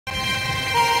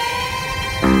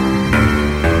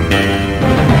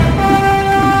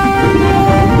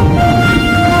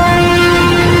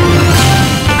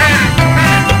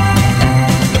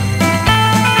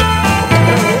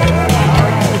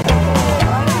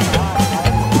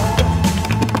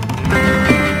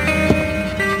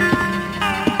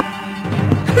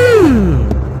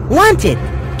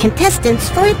selected contestants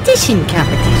for addition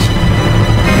competition.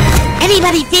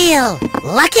 Anybody feel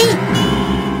lucky?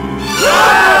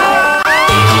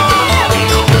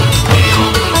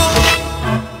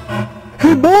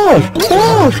 Hey, boss!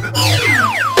 Boss!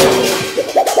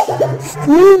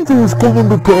 Stranger's coming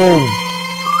to town!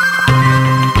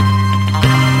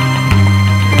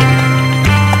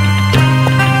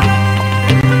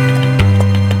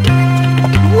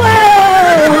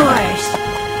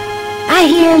 I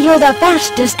hear you're the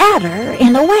fastest adder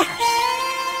in the West.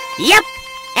 Yep,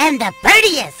 and the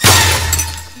prettiest.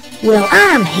 Well,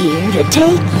 I'm here to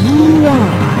take you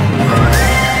on.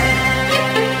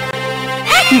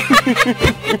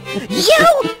 You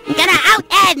gonna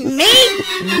out-add me?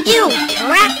 You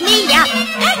crack me up.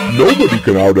 Nobody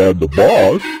can out-add the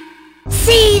boss.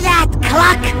 See that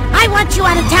clock? I want you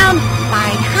out of town by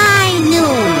high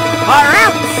noon, or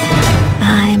else.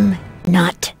 I'm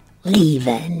not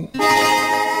leaving.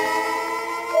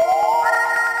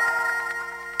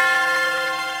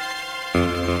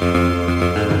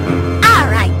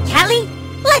 Alright, Kelly,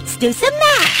 let's do some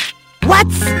math.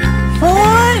 What's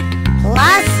 4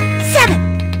 plus 7?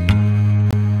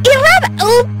 11.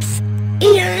 Oops.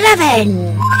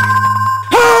 11.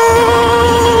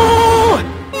 Oh!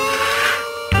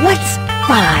 What's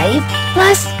 5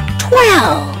 plus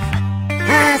 12?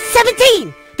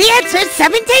 17. The answer's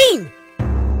 17.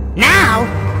 Now,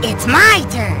 it's my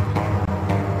turn.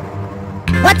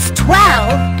 What's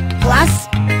 12 plus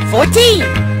 14?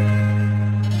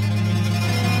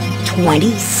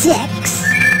 26.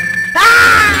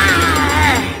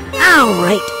 Ah! All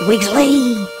right,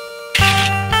 Wigsley.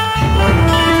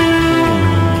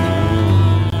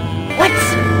 What's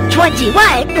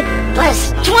 21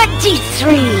 plus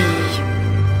 23?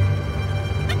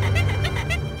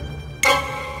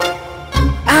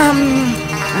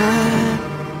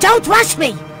 Don't rush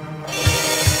me!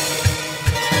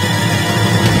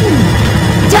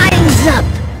 Time's up.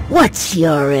 What's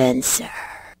your answer?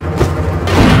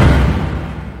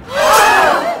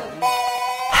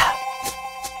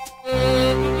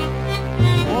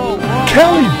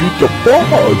 Kelly beat the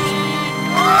boss!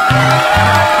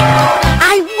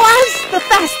 I was the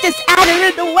fastest adder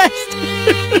in the West!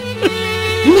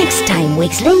 Next time,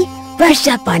 Wigsley, brush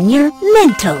up on your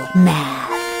mental math.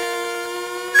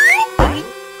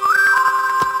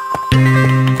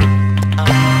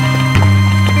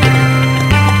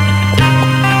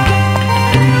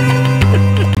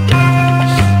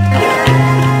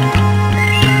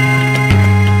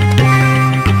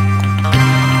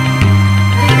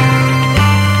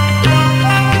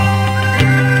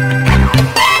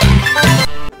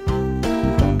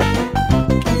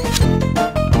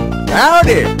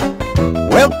 Howdy!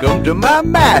 Welcome to my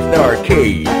math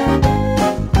arcade.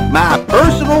 My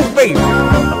personal favorite,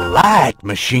 a light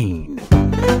machine.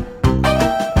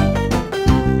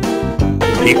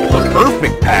 Pick the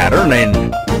perfect pattern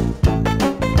and...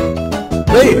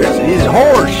 This is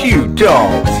horseshoe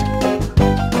toss.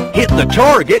 Hit the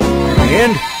target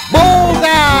and...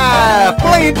 Bullseye!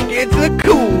 Flinch gets a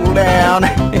cool down.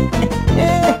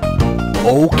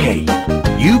 Okay.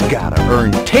 You've got to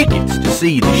earn tickets to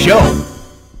see the show.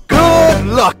 Good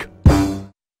luck!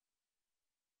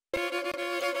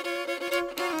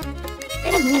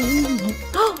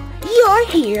 You're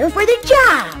here for the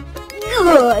job.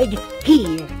 Good.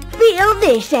 Here, fill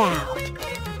this out.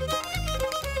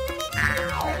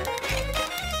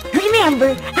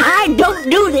 Remember, I don't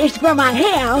do this for my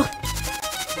health.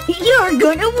 You're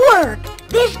gonna work.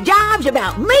 This job's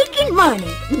about making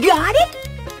money. Got it?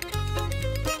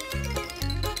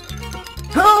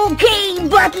 Okay,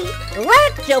 Bucky,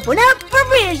 let's open up for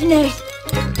business.